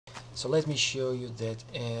So let me show you that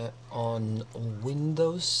on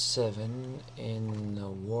Windows 7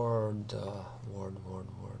 in Word, Word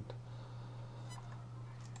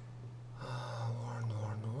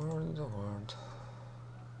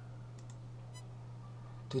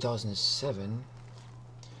 2007,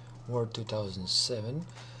 Word 2007.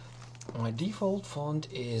 My default font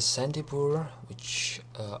is Santipur, which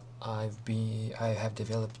I have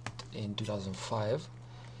developed in 2005.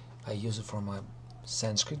 I use it for my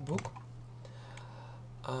Sanskrit book,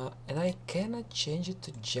 and I cannot change it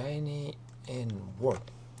to Jaini in Word.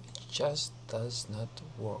 It just does not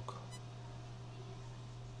work.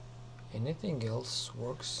 Anything else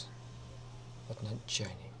works, but not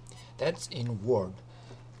Jaini. That's in Word.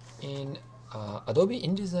 In Adobe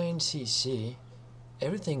InDesign CC,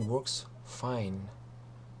 everything works fine.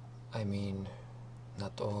 I mean,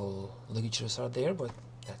 not all ligatures are there, but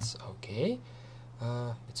that's okay.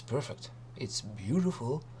 It's perfect. It's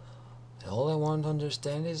beautiful. And all I want to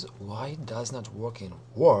understand is why it does not work in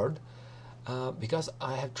Word, because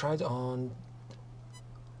I have tried on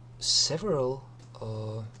several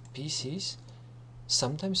PCs.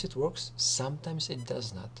 Sometimes it works, sometimes it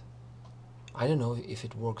does not. I don't know if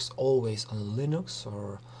it works always on Linux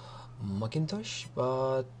or Macintosh,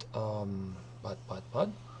 but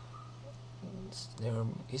there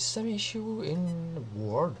is some issue in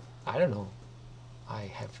Word. I don't know. I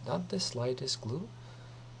have not the slightest clue.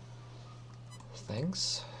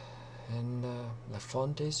 Thanks. And the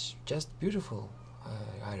font is just beautiful.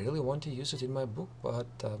 I really want to use it in my book, but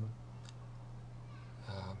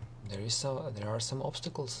there are some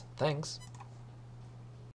obstacles. Thanks.